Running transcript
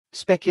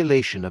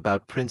Speculation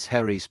about Prince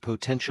Harry's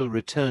potential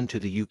return to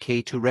the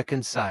UK to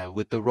reconcile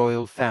with the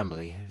royal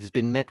family has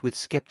been met with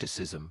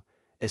skepticism,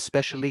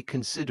 especially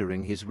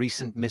considering his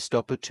recent missed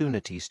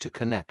opportunities to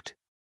connect.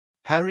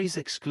 Harry's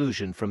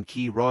exclusion from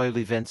key royal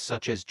events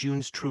such as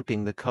June's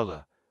Trooping the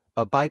Colour,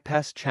 a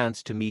bypassed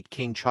chance to meet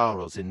King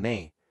Charles in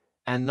May,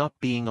 and not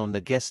being on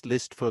the guest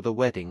list for the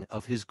wedding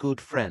of his good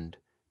friend,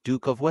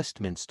 Duke of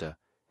Westminster,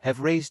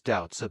 have raised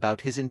doubts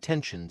about his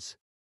intentions.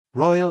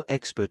 Royal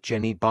expert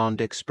Jenny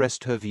Bond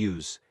expressed her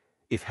views.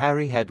 If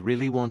Harry had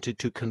really wanted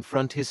to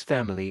confront his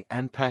family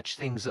and patch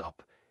things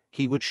up,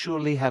 he would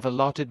surely have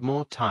allotted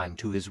more time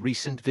to his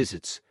recent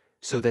visits,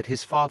 so that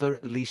his father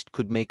at least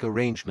could make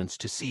arrangements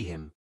to see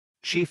him.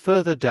 She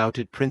further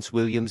doubted Prince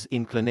William's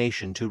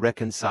inclination to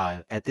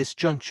reconcile at this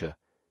juncture,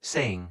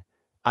 saying,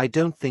 "I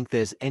don't think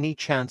there's any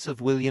chance of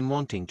William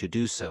wanting to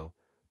do so,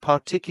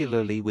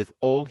 particularly with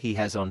all he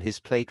has on his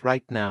plate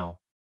right now.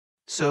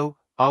 So,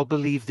 I'll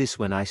believe this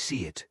when I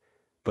see it.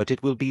 But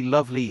it will be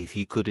lovely if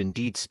he could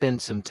indeed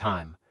spend some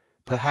time,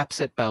 perhaps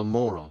at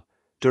Balmoral,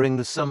 during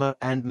the summer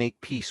and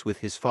make peace with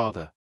his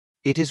father."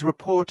 It is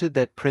reported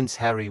that Prince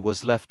Harry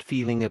was left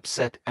feeling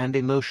upset and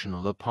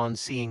emotional upon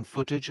seeing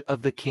footage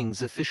of the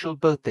King's official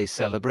birthday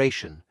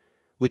celebration,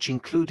 which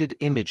included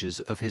images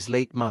of his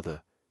late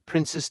mother,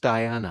 Princess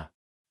Diana.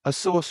 A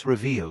source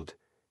revealed,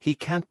 "He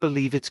can't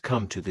believe it's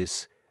come to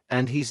this,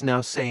 and he's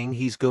now saying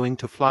he's going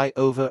to fly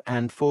over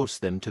and force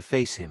them to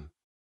face him.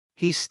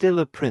 He's still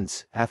a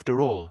prince,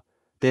 after all,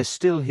 they're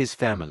still his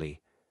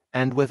family,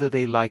 and whether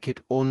they like it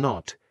or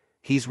not,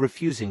 he's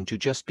refusing to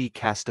just be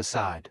cast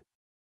aside."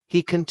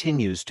 He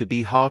continues to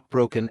be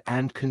heartbroken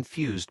and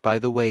confused by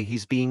the way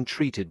he's being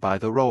treated by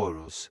the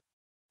royals.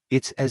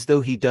 It's as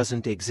though he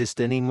doesn't exist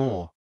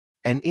anymore.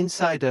 An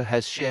insider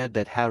has shared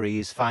that Harry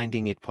is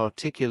finding it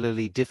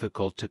particularly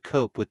difficult to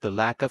cope with the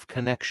lack of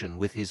connection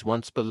with his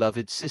once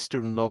beloved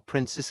sister-in-law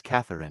Princess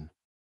Catherine.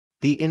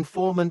 The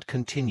informant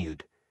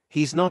continued,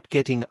 "He's not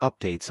getting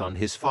updates on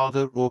his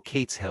father or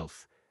Kate's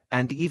health,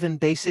 and even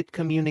basic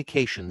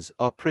communications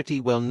are pretty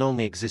well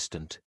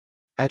non-existent."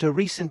 At a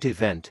recent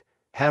event,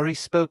 Harry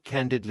spoke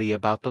candidly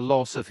about the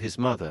loss of his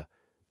mother,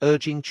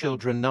 urging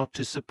children not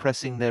to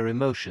suppressing their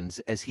emotions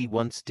as he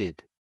once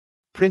did.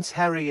 Prince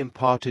Harry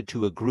imparted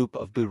to a group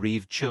of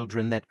bereaved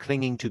children that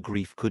clinging to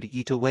grief could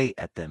eat away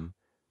at them,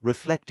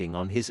 reflecting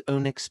on his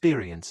own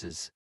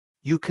experiences.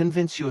 "You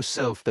convince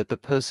yourself that the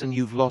person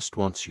you've lost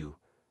wants you,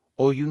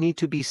 or you need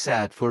to be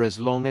sad for as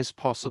long as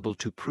possible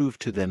to prove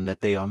to them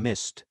that they are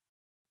missed.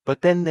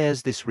 But then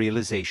there's this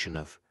realization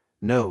of,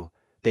 no,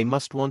 they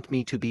must want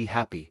me to be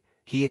happy,"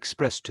 he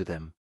expressed to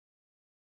them.